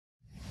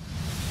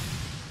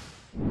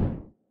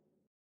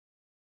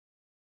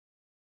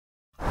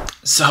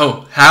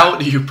So, how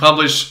do you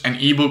publish an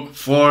ebook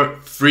for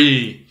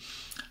free?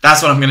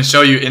 That's what I'm going to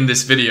show you in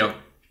this video.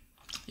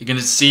 You're going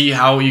to see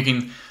how you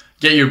can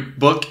get your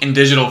book in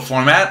digital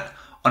format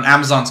on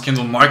Amazon's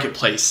Kindle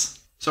Marketplace.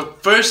 So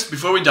first,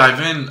 before we dive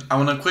in, I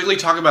want to quickly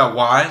talk about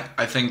why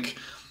I think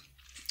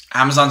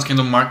Amazon's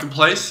Kindle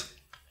Marketplace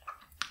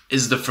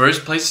is the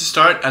first place to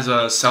start as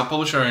a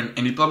self-publisher or an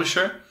indie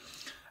publisher.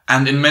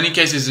 And in many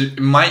cases, it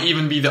might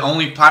even be the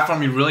only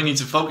platform you really need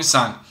to focus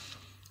on.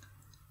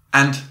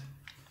 And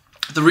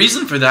the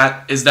reason for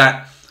that is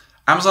that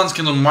Amazon's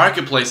Kindle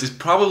Marketplace is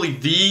probably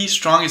the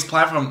strongest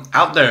platform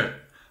out there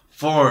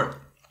for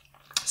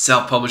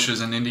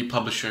self-publishers and indie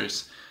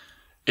publishers.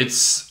 It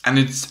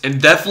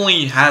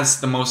definitely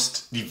has the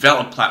most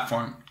developed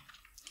platform.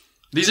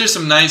 These are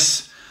some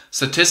nice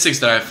statistics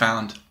that I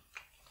found.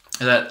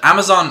 That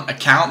Amazon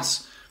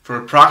accounts for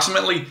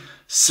approximately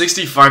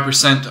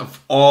 65% of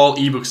all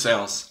ebook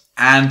sales.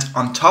 And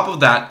on top of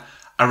that,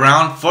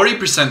 around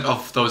 40%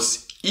 of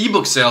those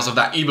ebook sales, of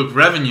that ebook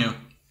revenue,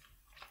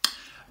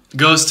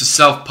 goes to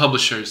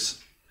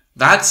self-publishers.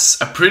 That's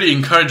a pretty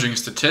encouraging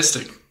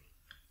statistic.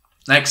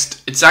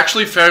 Next, it's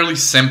actually fairly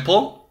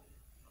simple,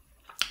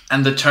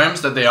 and the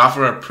terms that they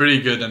offer are pretty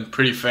good and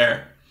pretty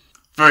fair.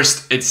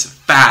 First, it's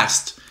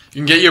fast. You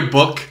can get your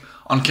book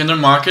on Kindle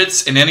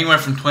Markets in anywhere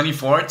from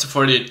 24 to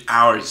 48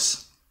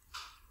 hours.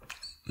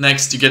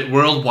 Next, you get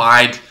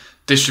worldwide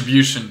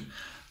distribution.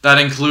 That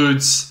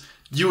includes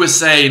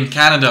USA and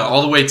Canada,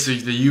 all the way to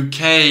the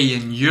UK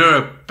and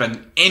Europe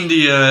and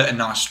India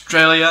and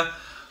Australia.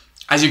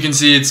 As you can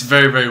see, it's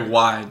very, very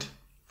wide.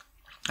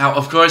 Now,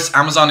 of course,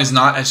 Amazon is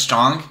not as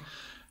strong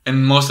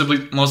in most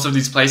of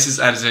these places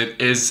as it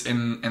is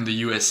in the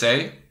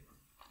USA,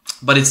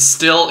 but it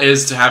still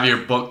is to have your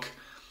book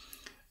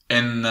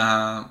in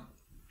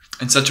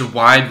such a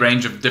wide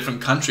range of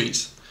different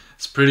countries.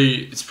 It's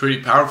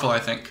pretty powerful, I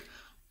think.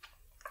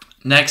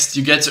 Next,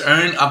 you get to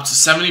earn up to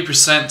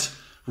 70%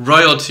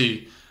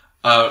 royalty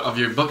of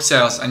your book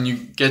sales, and you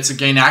get to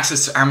gain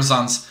access to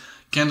Amazon's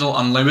Kindle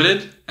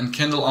Unlimited and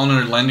Kindle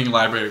Owner Lending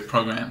Library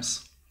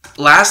programs.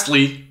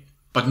 Lastly,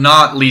 but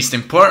not least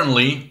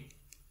importantly,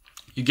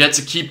 you get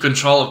to keep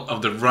control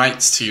of the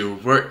rights to your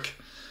work.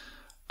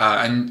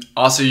 And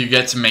also you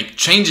get to make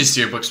changes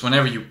to your books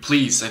whenever you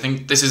please. I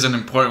think this is an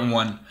important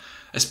one,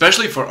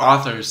 especially for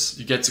authors.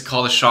 You get to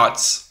call the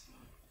shots.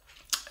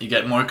 You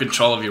get more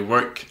control of your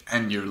work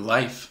and your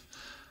life.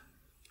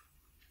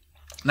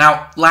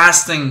 Now,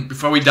 last thing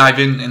before we dive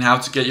in how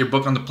to get your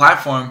book on the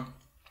platform,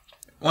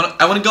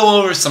 I want to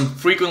go over some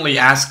frequently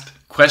asked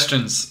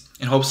questions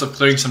in hopes of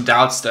clearing some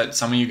doubts that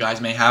some of you guys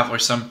may have or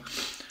some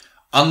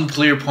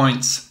unclear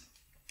points.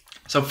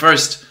 So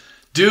first,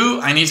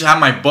 do I need to have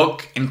my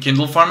book in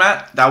Kindle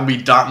format? That would be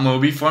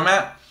 .mobi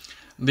format.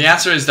 The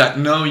answer is that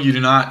no, you do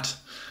not.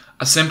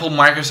 A simple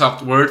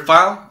Microsoft Word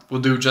file will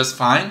do just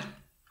fine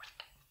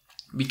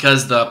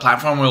because the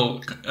platform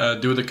will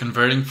do the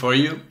converting for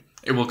you.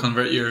 It will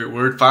convert your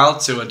Word file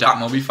to a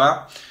 .mobi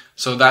file.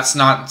 So that's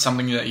not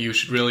something that you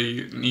should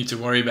really need to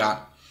worry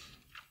about.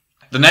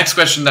 The next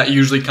question that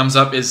usually comes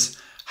up is,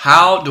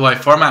 how do I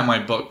format my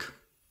book?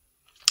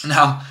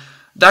 Now,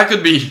 that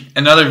could be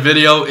another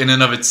video in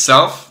and of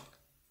itself,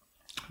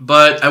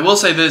 but I will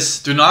say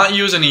this: do not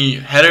use any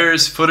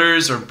headers,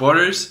 footers, or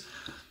borders,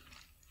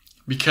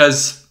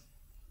 because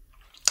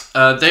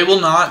they will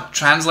not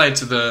translate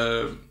to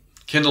the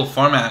Kindle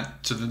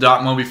format, to the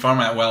 .mobi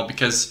format well,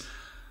 because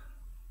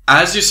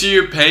as you see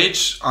your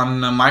page on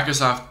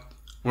Microsoft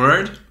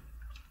Word,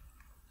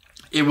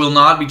 it will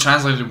not be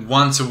translated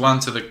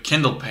one-to-one to the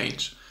Kindle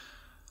page.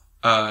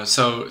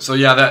 So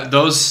yeah,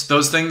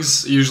 those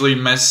things usually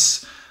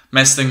mess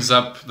things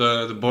up,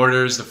 the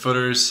borders, the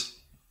footers.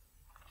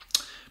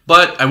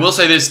 But I will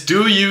say this: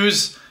 do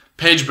use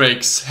page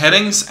breaks,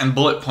 headings, and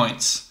bullet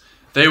points.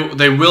 They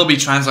will be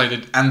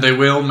translated and they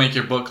will make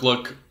your book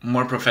look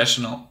more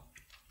professional.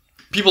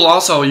 People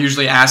also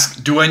usually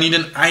ask, do I need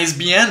an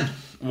ISBN?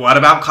 What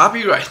about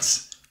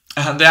copyrights?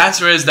 The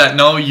answer is that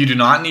no, you do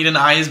not need an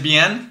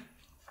ISBN,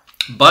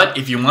 but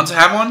if you want to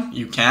have one,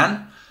 you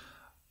can.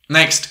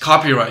 Next,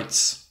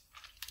 copyrights.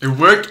 Your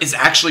work is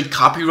actually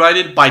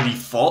copyrighted by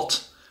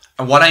default,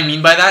 and what I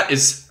mean by that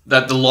is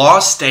that the law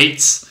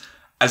states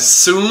as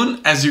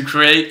soon as you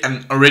create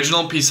an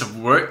original piece of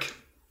work,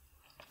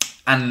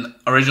 an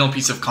original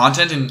piece of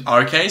content in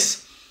our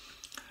case,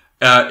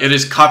 it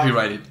is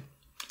copyrighted.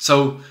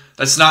 So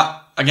that's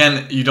not,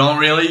 again, you don't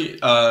really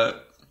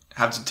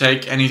have to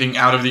take anything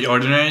out of the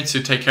ordinary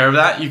to take care of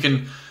that. You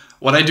can,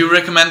 what I do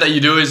recommend that you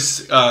do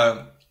is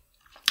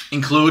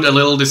include a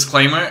little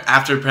disclaimer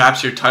after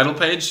perhaps your title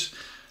page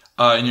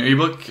in your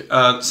ebook,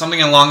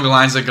 something along the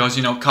lines that goes,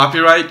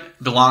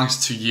 copyright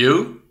belongs to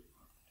you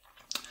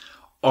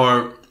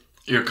or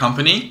your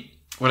company,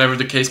 whatever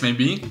the case may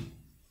be.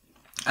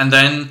 And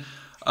then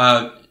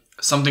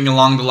something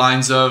along the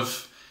lines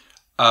of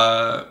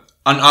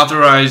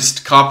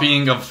unauthorized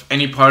copying of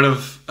any part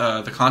of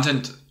the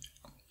content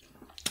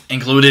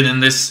included in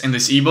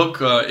this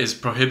ebook is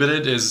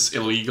prohibited, is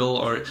illegal,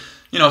 or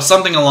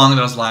something along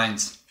those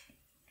lines.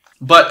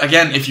 But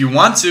again, if you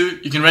want to,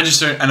 you can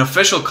register an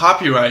official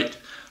copyright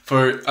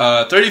for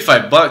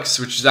 $35,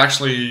 which is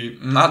actually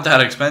not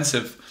that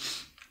expensive,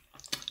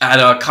 at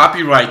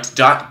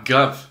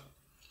copyright.gov.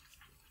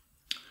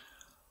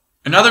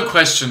 Another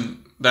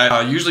question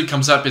that usually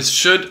comes up is,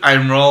 should I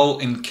enroll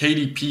in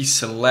KDP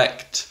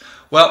Select?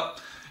 Well,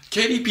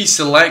 KDP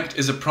Select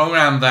is a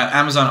program that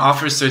Amazon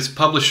offers to its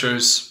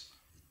publishers,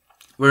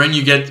 wherein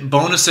you get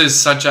bonuses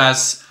such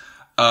as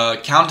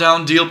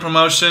countdown deal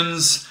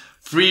promotions,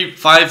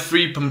 5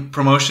 free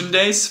promotion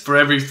days for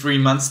every 3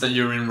 months that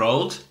you're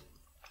enrolled.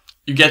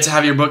 You get to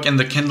have your book in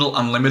the Kindle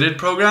Unlimited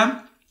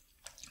program,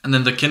 and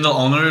then the Kindle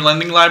Owner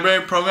Lending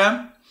Library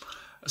program.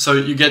 So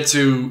you get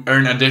to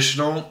earn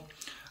additional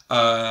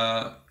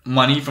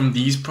money from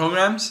these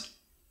programs.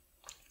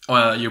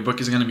 Your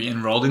book is going to be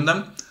enrolled in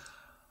them.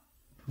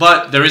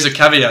 But there is a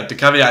caveat. The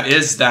caveat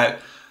is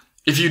that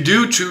if you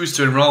do choose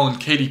to enroll in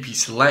KDP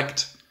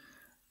Select,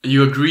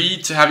 you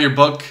agree to have your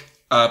book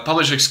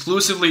published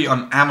exclusively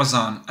on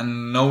Amazon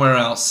and nowhere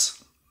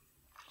else.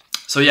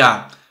 So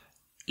yeah,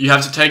 you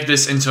have to take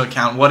this into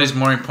account. What is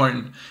more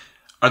important?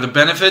 Are the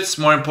benefits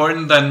more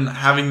important than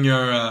having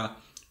your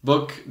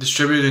book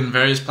distributed in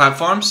various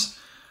platforms?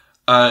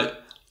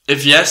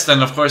 If yes,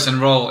 then of course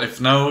enroll.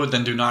 If no,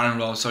 then do not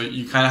enroll. So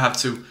you kind of have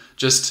to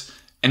just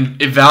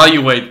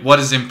evaluate what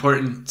is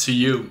important to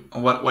you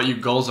and what your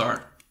goals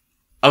are.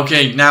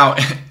 Okay, now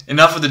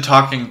enough of the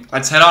talking.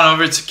 Let's head on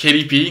over to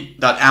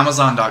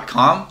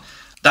kdp.amazon.com.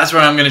 That's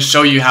where I'm going to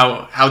show you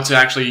how to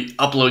actually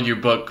upload your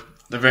book,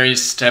 the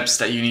various steps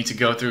that you need to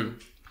go through.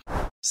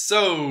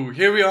 So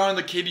here we are on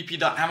the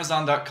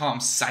kdp.amazon.com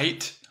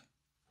site,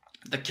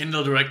 the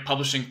Kindle Direct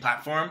Publishing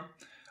platform.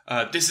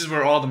 This is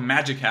where all the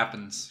magic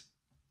happens.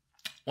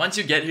 Once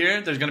you get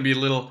here, there's going to be a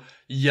little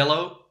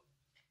yellow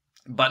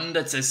button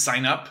that says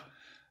sign up.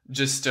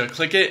 Just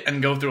click it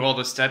and go through all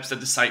the steps that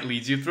the site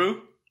leads you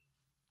through.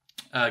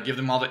 Give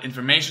them all the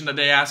information that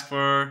they ask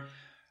for.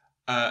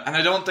 And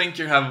I don't think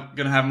you're going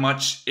to have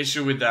much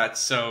issue with that.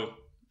 So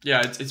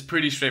yeah, it's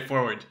pretty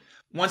straightforward.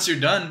 Once you're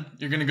done,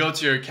 you're going to go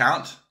to your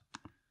account.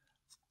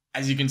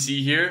 As you can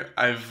see here,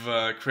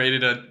 I've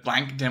created a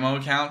blank demo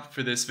account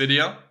for this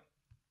video.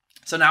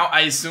 So now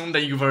I assume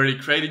that you've already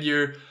created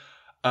your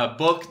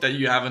book, that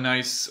you have a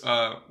nice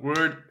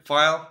Word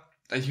file,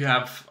 that you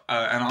have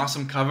an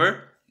awesome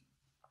cover.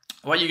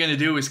 What you're going to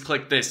do is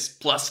click this,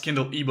 plus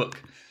Kindle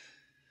ebook.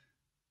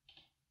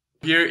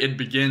 Here it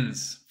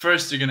begins.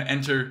 First, you're going to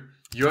enter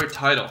your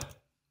title.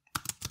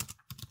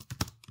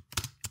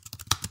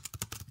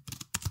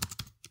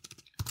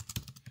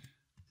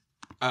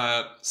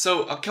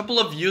 So a couple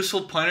of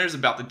useful pointers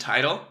about the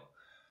title.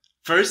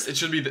 First, it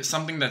should be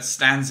something that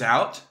stands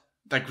out,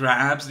 that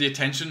grabs the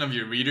attention of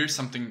your readers,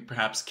 something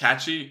perhaps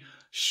catchy,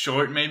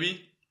 short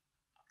maybe,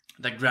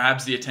 that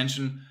grabs the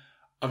attention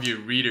of your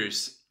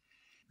readers.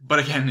 But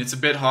again, it's a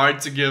bit hard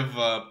to give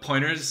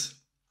pointers,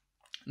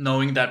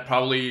 knowing that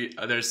probably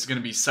there's going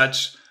to be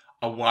such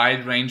a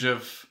wide range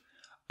of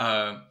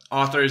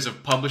authors,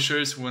 of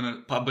publishers who want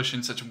to publish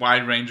in such a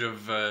wide range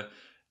of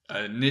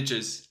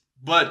niches.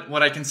 But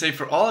what I can say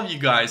for all of you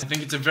guys, I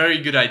think it's a very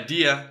good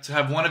idea to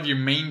have one of your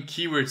main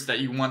keywords that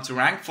you want to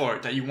rank for,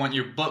 that you want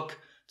your book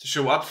to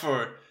show up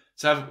for,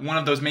 to have one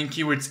of those main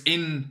keywords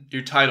in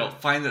your title.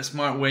 Find a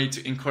smart way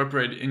to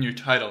incorporate it in your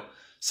title.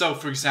 So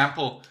for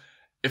example,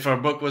 if our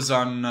book was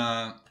on,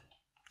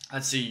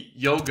 let's see,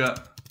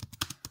 yoga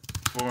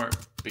for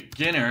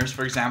beginners,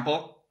 for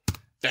example,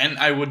 then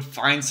I would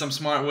find some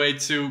smart way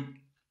to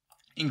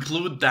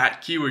include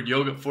that keyword,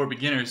 yoga for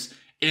beginners,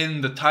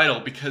 in the title,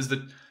 because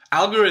the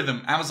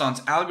algorithm,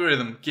 Amazon's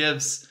algorithm,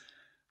 gives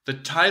the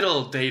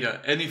title data,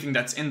 anything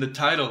that's in the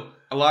title,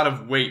 a lot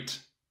of weight.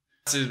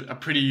 This is a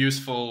pretty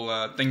useful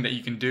thing that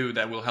you can do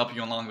that will help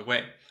you along the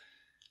way.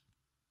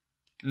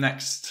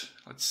 Next,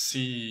 let's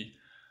see.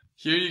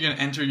 Here you're going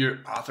to enter your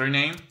author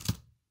name.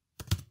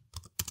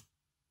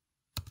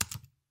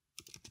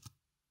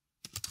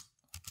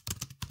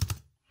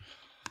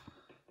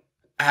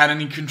 Add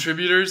any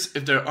contributors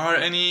if there are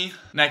any.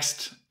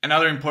 Next,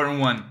 another important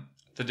one,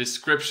 the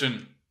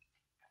description.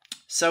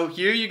 So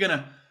here you're going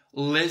to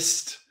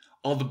list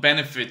all the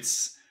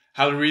benefits,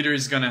 how the reader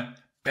is going to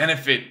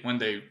benefit when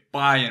they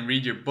buy and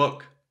read your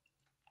book.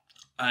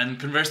 And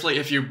conversely,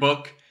 if your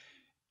book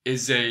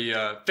is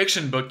a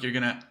fiction book, you're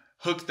going to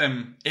hook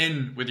them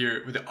in with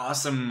the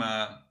awesome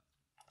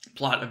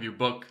plot of your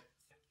book.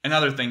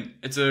 Another thing,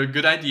 it's a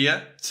good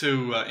idea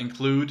to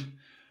include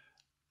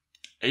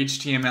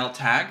HTML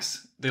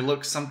tags. They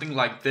look something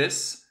like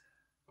this.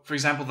 For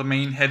example, the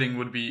main heading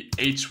would be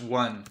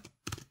H1.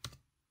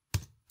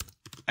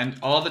 And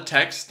all the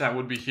text that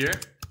would be here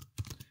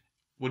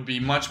would be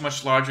much,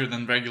 much larger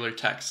than regular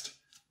text.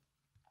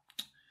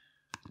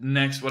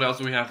 Next, what else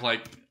do we have?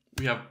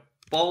 We have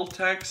bold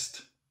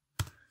text.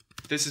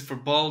 This is for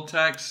bold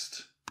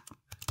text.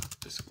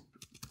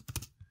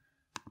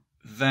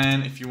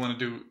 Then if you want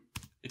to do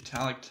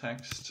italic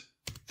text,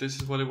 this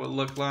is what it would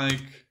look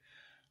like.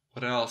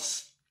 What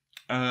else?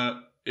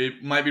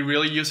 It might be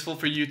really useful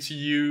for you to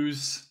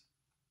use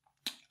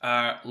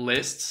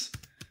lists.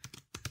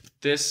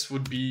 this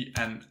would be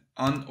an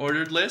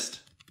unordered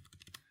list,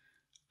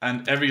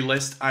 and every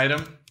list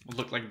item will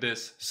look like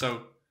this. So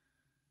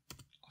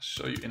I'll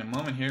show you in a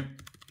moment here.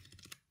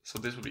 So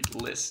this would be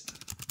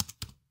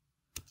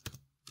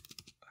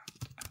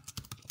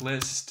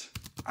list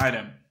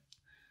item,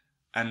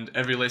 and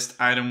every list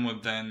item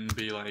would then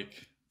be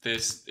like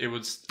this. It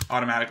would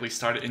automatically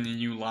start in a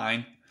new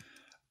line,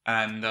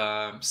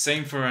 and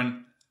same for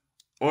an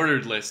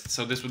ordered list.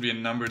 So this would be a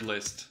numbered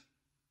list.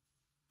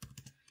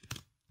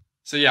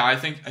 So yeah, I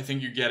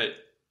think you get it.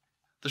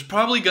 There's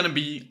probably going to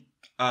be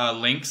a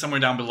link somewhere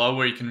down below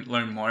where you can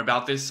learn more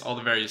about this, all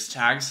the various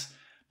tags,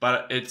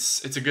 but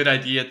it's a good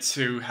idea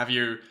to have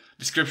your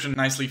description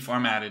nicely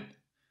formatted.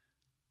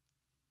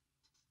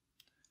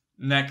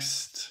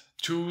 Next,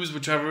 choose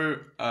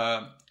whichever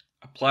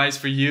applies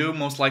for you.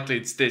 Most likely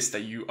it's this,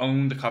 that you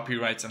own the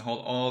copyrights and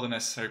hold all the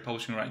necessary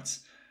publishing rights.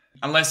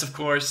 Unless, of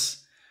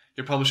course,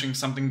 you're publishing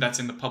something that's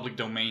in the public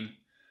domain,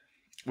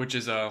 which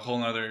is a whole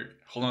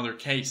nother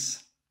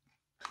case.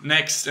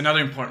 Next, another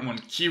important one,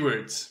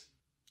 keywords.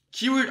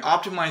 Keyword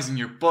optimizing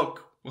your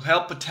book will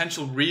help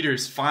potential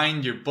readers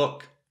find your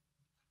book.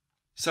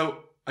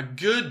 So a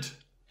good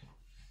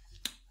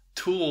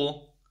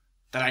tool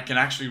that I can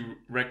actually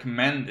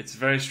recommend, it's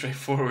very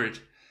straightforward,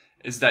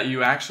 is that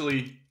you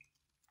actually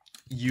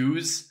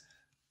use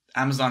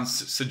Amazon's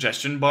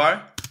suggestion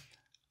bar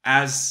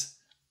as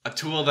a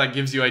tool that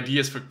gives you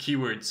ideas for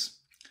keywords.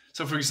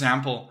 So for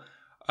example,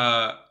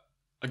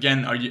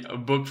 again, a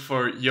book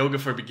for yoga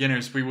for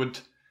beginners,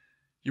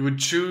 you would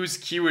choose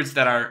keywords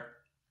that are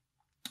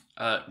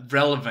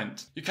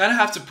relevant. You kind of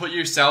have to put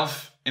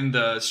yourself in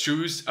the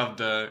shoes of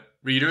the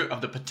reader,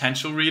 of the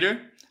potential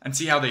reader, and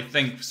see how they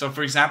think. So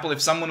for example,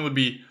 if someone would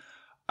be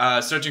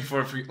searching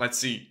for, let's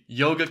see,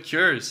 yoga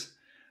cures,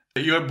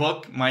 your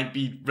book might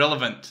be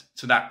relevant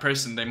to that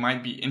person. They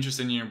might be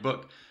interested in your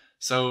book.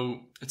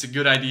 So it's a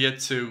good idea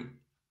to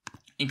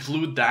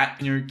include that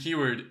in your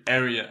keyword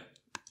area.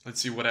 Let's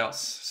see what else.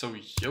 So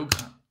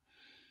yoga.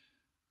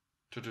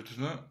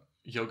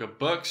 Yoga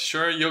books,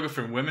 sure. Yoga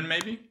for women,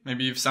 maybe.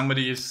 Maybe if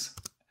somebody is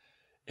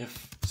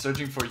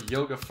searching for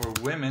yoga for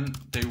women,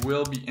 they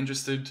will be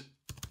interested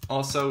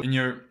also in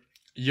your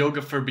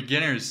yoga for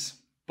beginners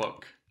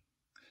book.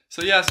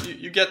 So yes,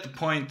 you get the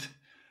point.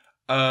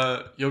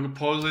 Yoga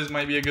poses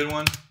might be a good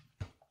one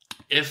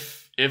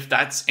if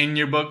that's in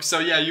your book. So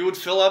yeah, you would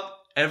fill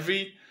up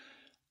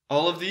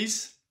all of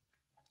these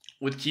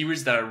with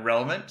keywords that are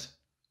relevant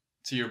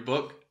to your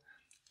book,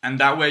 and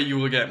that way you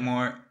will get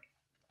more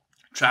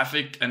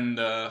traffic and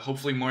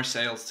hopefully more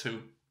sales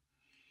too.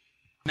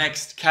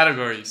 Next,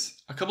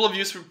 categories. A couple of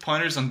useful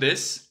pointers on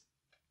this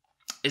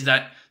is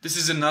that this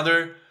is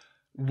another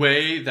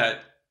way that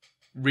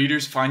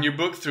readers find your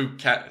book, through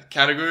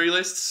category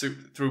lists,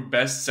 through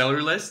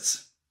bestseller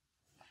lists.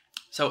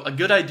 So a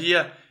good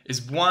idea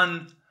is,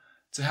 one,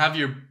 to have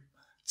your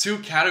two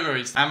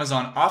categories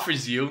Amazon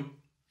offers you,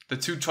 the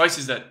two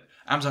choices that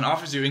Amazon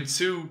offers you, in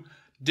two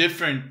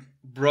different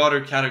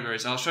broader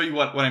categories. I'll show you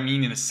what I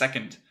mean in a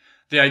second.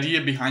 The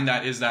idea behind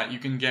that is that you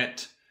can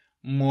get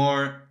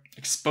more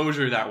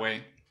exposure that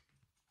way.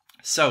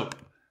 So,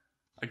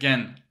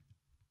 again,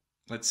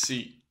 let's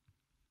see.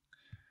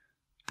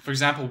 For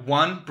example,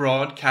 one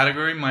broad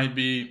category might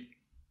be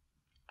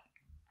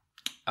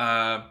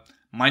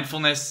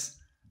mindfulness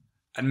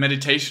and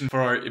meditation for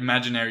our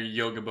imaginary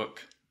yoga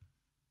book.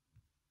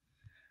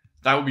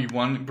 That would be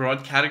one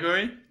broad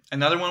category.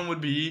 Another one would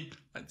be,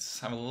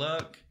 let's have a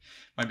look,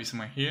 might be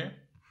somewhere here.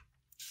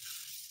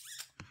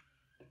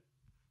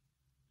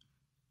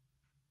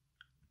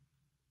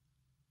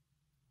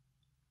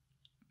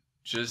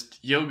 Just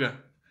yoga.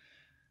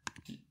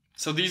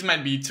 So these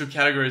might be two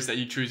categories that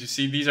you choose. You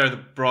see, these are the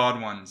broad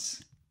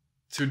ones.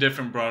 Two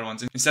different broad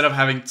ones. Instead of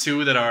having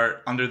two that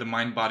are under the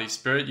mind, body,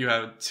 spirit, you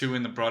have two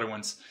in the broader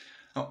ones.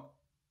 Now,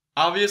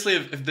 obviously,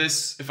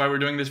 if I were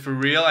doing this for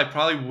real, I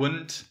probably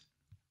wouldn't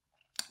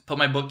put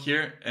my book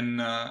here in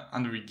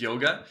under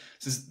yoga,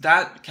 since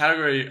that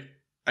category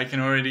I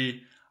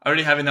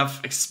already have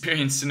enough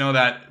experience to know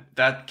that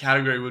that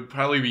category would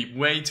probably be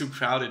way too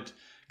crowded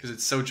because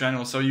it's so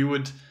general. So you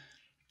would,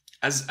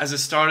 as a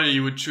starter,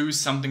 you would choose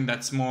something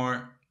that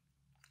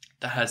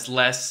has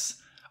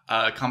less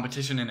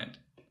competition in it.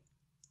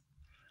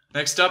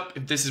 Next up,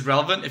 if this is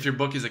relevant, if your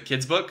book is a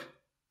kid's book,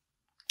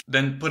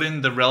 then put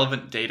in the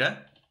relevant data.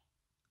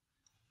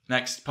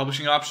 Next,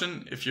 publishing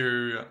option. If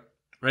you're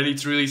ready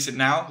to release it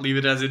now, leave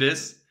it as it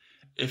is.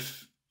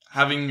 If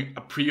having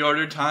a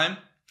pre-order time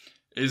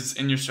is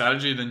in your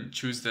strategy, then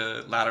choose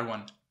the latter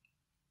one.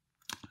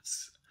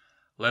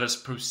 Let us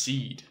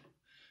proceed.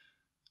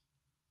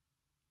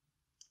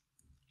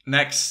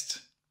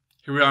 Next,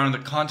 here we are on the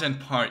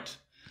content part.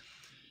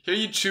 Here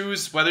you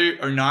choose whether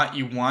or not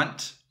you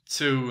want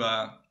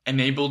to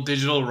enable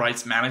digital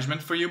rights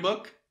management for your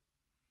book.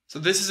 So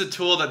this is a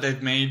tool that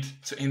they've made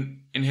to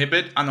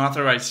inhibit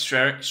unauthorized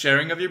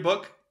sharing of your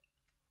book.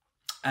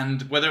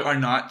 And whether or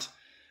not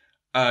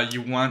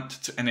you want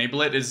to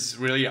enable it is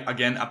really,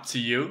 again, up to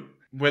you.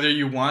 Whether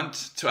you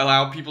want to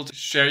allow people to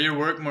share your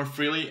work more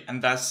freely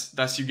and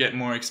thus you get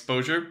more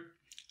exposure,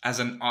 as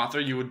an author,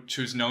 you would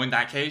choose no in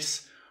that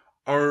case.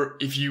 Or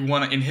if you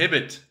want to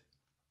inhibit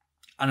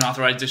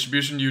unauthorized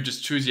distribution, you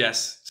just choose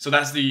yes. So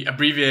that's the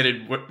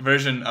abbreviated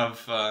version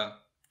of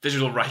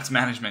digital rights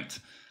management.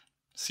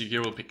 So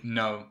here we'll pick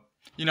no.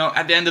 You know,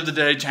 at the end of the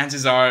day,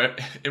 chances are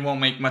it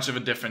won't make much of a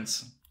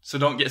difference. So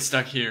don't get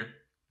stuck here.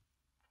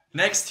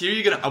 Next, here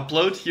you're going to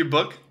upload your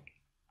book.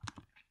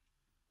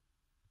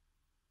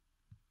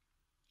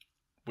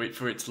 Wait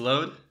for it to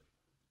load.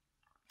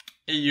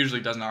 It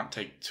usually does not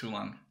take too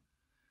long.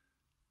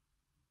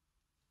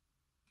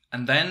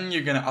 And then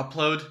you're going to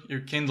upload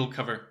your Kindle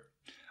cover.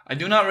 I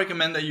do not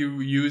recommend that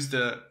you use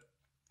the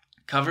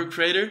cover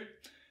creator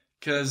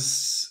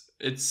because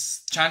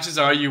chances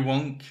are you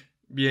won't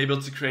be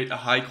able to create a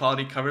high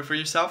quality cover for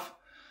yourself.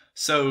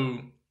 So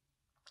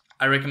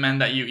I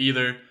recommend that you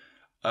either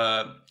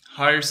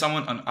hire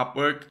someone on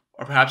Upwork,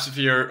 or perhaps if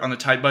you're on a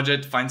tight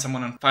budget, find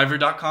someone on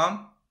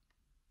Fiverr.com.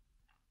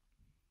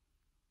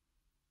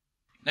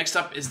 Next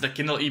up is the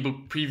Kindle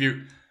ebook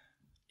preview.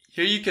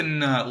 Here you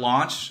can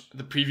launch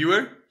the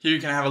previewer. Here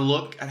you can have a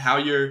look at how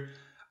your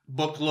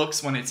book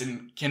looks when it's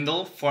in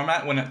Kindle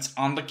format, when it's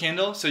on the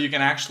Kindle. So you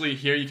can actually,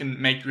 here you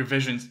can make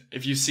revisions.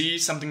 If you see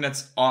something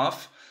that's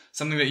off,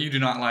 something that you do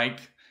not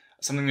like,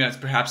 something that's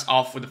perhaps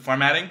off with the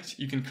formatting,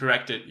 you can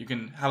correct it. You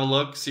can have a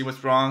look, see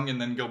what's wrong, and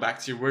then go back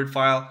to your Word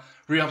file,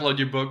 re-upload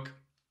your book,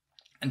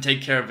 and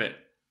take care of it.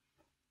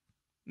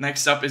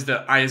 Next up is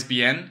the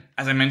ISBN.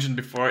 As I mentioned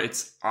before,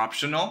 it's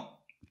optional.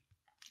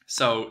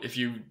 So if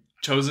you've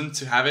chosen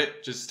to have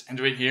it, just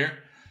enter it here.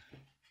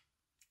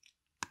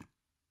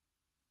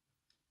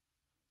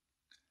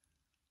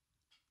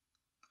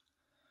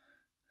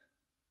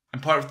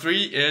 And part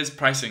 3 is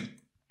pricing.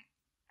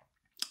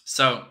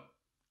 So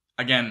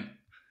again,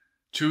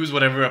 choose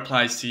whatever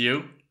applies to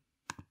you.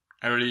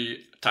 I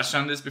already touched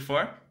on this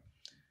before.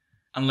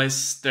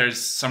 Unless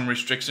there's some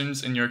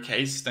restrictions in your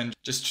case, then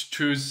just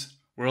choose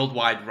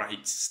worldwide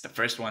rights, the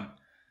first one.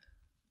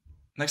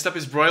 Next up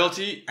is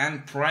royalty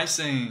and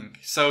pricing.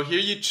 So here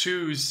you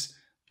choose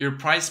your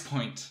price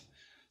point.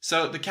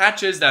 So the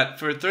catch is that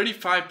for a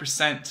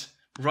 35%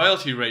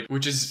 royalty rate,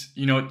 which is,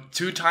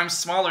 2 times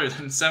smaller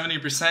than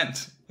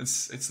 70%,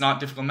 it's not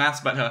difficult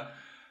maths, but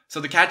so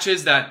the catch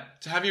is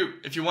that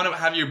if you want to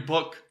have your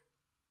book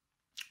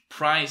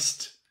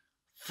priced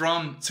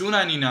from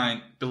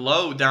 $2.99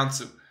 below down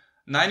to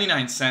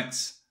 99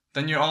 cents,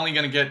 then you're only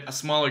going to get a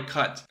smaller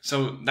cut.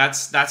 So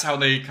that's how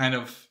they kind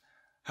of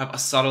have a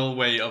subtle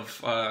way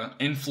of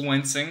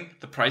influencing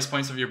the price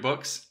points of your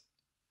books.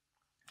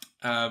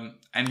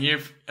 And here,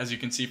 as you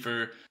can see,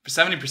 for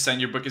 70%,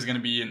 your book is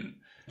going to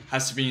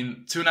has to be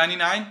in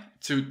 $2.99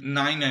 to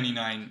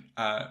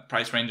 $9.99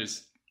 price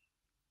ranges.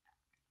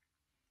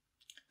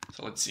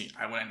 So let's see,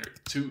 I will enter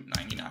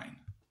 $2.99.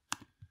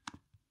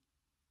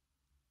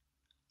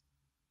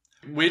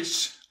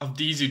 Which of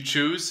these you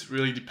choose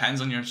really depends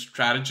on your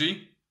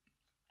strategy.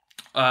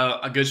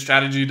 A good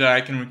strategy that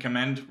I can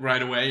recommend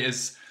right away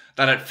is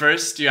that at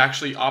first you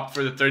actually opt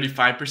for the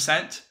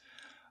 35%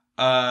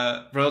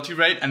 royalty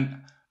rate,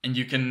 and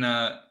you can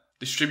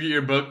distribute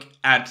your book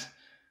at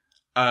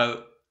a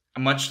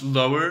much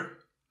lower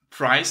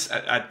price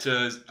at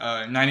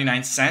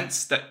 99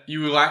 cents, that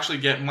you will actually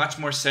get much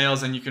more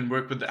sales, and you can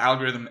work with the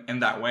algorithm in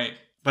that way.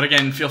 But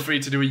again, feel free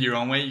to do it your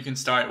own way. You can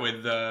start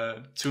with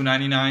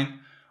 $2.99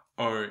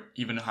 or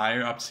even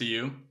higher, up to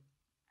you.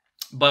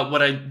 But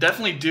what I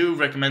definitely do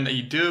recommend that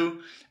you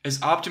do is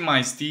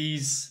optimize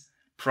these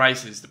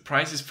prices, the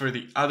prices for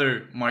the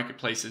other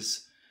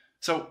marketplaces.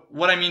 So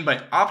what I mean by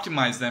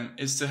optimize them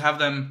is to have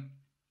them,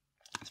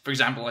 for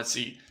example, let's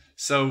see.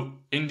 So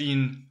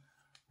Indian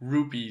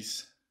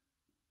rupees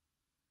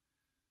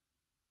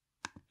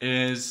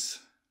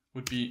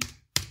would be,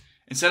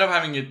 instead of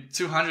having it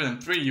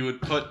 203, you would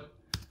put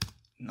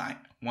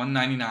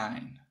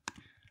 199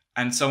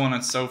 and so on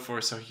and so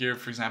forth. So here,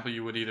 for example,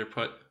 you would either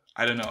put,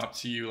 I don't know, up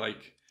to you,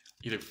 like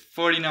either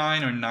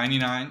 49 or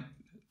 99.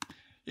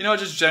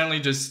 Just generally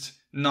just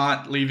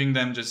not leaving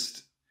them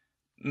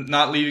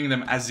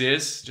as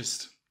is,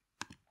 just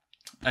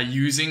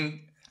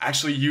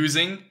actually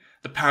using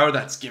the power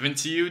that's given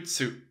to you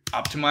to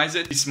optimize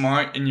it. Be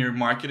smart in your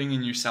marketing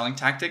and your selling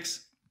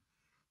tactics.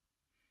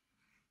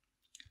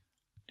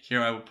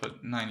 Here I will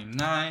put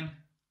 99.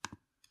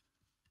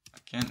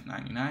 Again,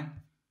 99.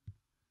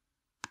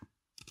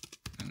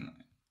 And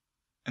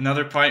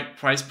another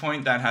price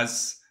point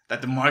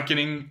that the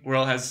marketing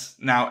world has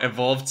now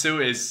evolved to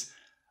is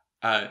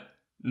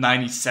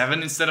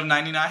 97 instead of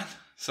 99.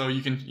 So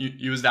you can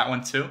use that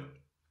one too.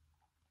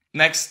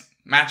 Next,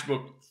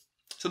 matchbook.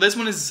 So this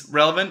one is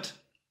relevant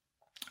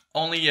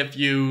only if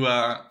you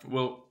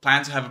will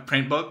plan to have a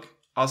print book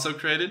also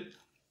created.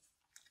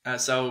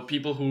 So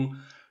people who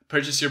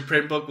purchase your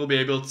print book will be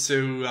able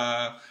to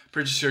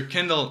purchase your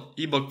Kindle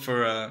ebook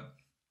for a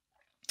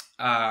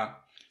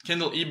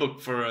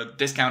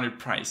discounted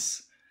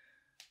price.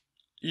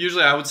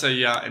 Usually I would say,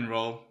 yeah,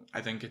 enroll.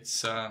 I think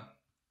it's a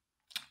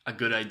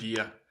good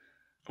idea,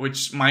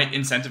 which might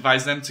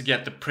incentivize them to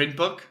get the print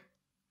book,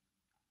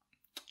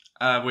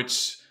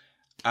 which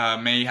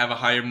may have a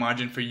higher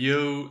margin for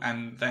you,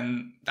 and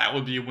then that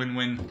would be a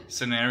win-win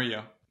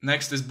scenario.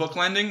 Next is book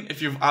lending.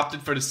 If you've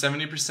opted for the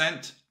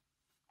 70%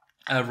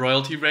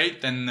 royalty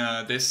rate, then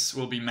this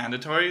will be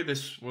mandatory.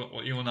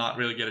 You will not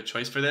really get a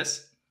choice for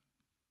this.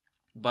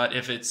 But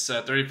if it's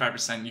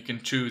 35%, you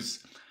can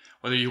choose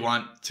whether you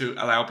want to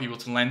allow people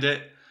to lend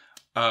it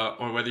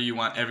or whether you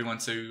want everyone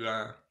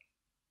to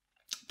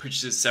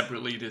purchase it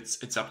separately.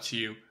 It's up to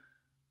you.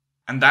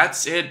 And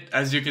that's it.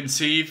 As you can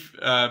see,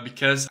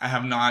 because I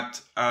have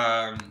not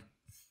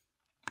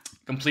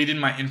completed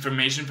my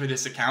information for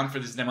this account, for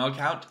this demo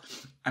account,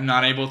 I'm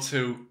not able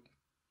to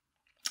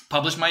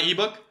publish my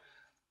ebook.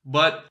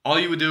 But all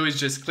you would do is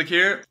just click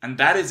here, and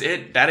that is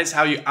it. That is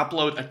how you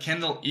upload a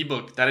Kindle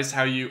ebook. That is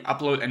how you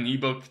upload an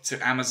ebook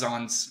to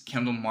Amazon's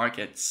Kindle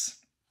markets.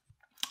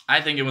 I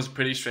think it was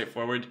pretty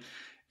straightforward.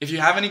 If you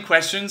have any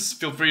questions,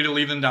 feel free to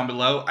leave them down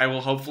below. I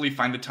will hopefully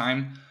find the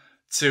time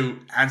to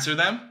answer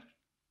them.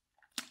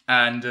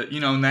 And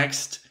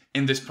next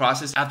in this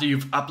process, after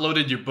you've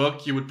uploaded your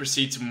book, you would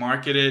proceed to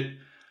market it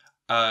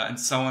and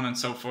so on and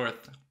so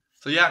forth.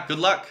 So yeah, good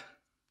luck.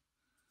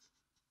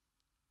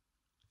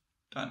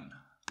 Done.